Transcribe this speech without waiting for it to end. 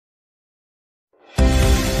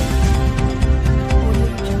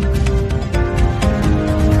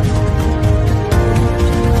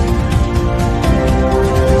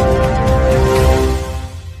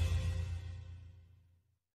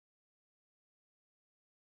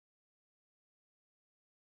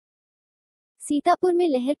सीतापुर में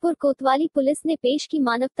लहरपुर कोतवाली पुलिस ने पेश की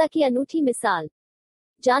मानवता की अनूठी मिसाल।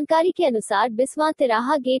 जानकारी के अनुसार बिस्वा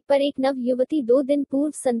तिराहा गेट पर एक नव युवती 2 दिन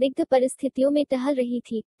पूर्व संदिग्ध परिस्थितियों में टहल रही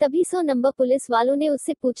थी। तभी 100 नंबर पुलिस वालों ने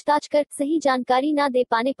उससे पूछताछ कर सही जानकारी न दे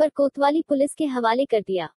पाने पर कोतवाली पुलिस के हवाले कर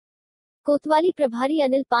दिया। कोतवाली प्रभारी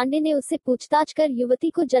अनिल पांडे ने उससे पूछताछ कर युवती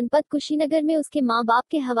को जनपद कुशीनगर में उसके मां बाप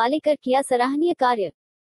के हवाले कर किया सराहनीय कार्य।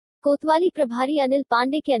 कोतवाली प्रभारी अनिल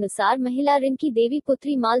पांडे के अनुसार महिला रिंकी देवी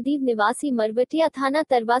पुत्री मालदीव निवासी मरवटिया थाना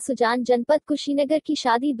तरवा सुजान जनपद कुशीनगर की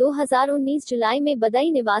शादी 2019 जुलाई में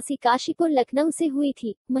बदाई निवासी काशीपुर लखनऊ से हुई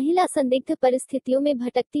थी। महिला संदिग्ध परिस्थितियों में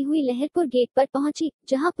भटकती हुई लहरपुर गेट पर पहुंची,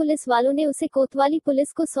 जहां पुलिस वालों ने उसे कोतवाली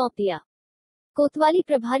पुलिस को सौंप दिया। कोतवाली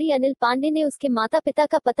प्रभारी अनिल पांडे ने उसके माता पिता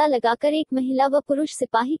का पता लगाकर एक महिला व पुरुष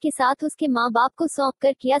सिपाही के साथ उसके मां बाप को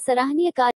सौंपकर किया सराहनीय कार्य।